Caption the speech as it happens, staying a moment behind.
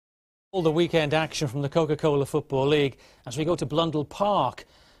All the weekend action from the Coca-Cola Football League as we go to Blundell Park,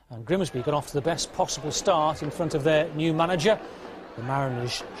 and Grimsby got off to the best possible start in front of their new manager. The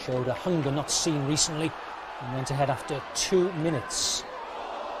Mariners showed a hunger not seen recently and went ahead after 2 minutes.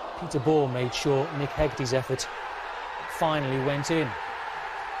 Peter Ball made sure Nick Hegarty's effort finally went in.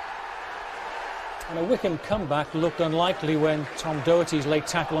 And a Wycombe comeback looked unlikely when Tom Doherty's late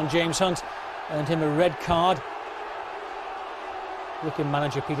tackle on James Hunt earned him a red card. Wycombe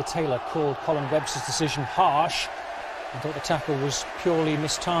manager Peter Taylor called Colin Webster's decision harsh and thought the tackle was purely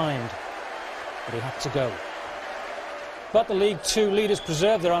mistimed, but he had to go. But the League Two leaders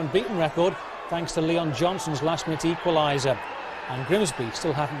preserved their unbeaten record thanks to Leon Johnson's last-minute equaliser, and Grimsby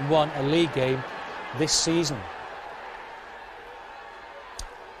still haven't won a league game this season.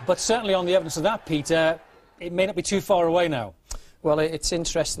 But certainly on the evidence of that, Peter, it may not be too far away now. Well, it's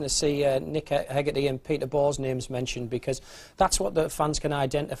interesting to see Nick Hegarty and Peter Ball's names mentioned, because that's what the fans can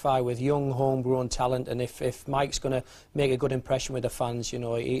identify with, young, homegrown talent. And if Mike's going to make a good impression with the fans, you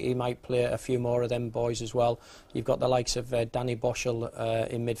know, he might play a few more of them boys as well. You've got the likes of Danny Boschel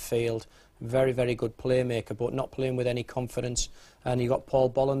in midfield, very, very good playmaker, but not playing with any confidence. And you've got Paul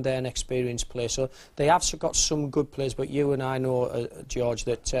Bolland there, an experienced player. So they have got some good players, but you and I know, George,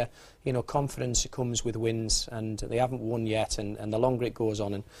 that you know, confidence comes with wins, and they haven't won yet, and the longer it goes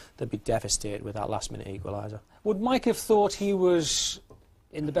on, and they'll be devastated with that last-minute equaliser. Would Mike have thought he was,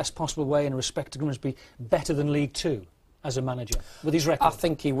 in the best possible way in respect to Grimsby, better than League Two as a manager with his record? I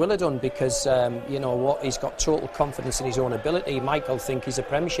think he will have done, because you know what, he's got total confidence in his own ability. Mike will think he's a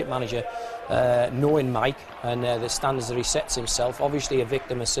Premiership manager, knowing Mike and the standards that he sets himself. Obviously a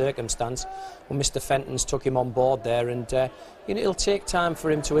victim of circumstance. Well, Mr Fenton's took him on board there, and you know, it'll take time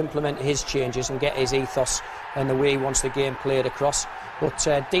for him to implement his changes and get his ethos and the way he wants the game played across.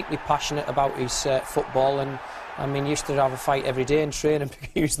 But deeply passionate about his football, and I mean, he used to have a fight every day in training because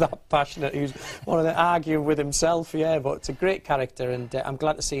he was that passionate. He was one of the arguing with himself, yeah. But it's a great character, and I'm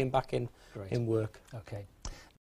glad to see him back in work. Okay.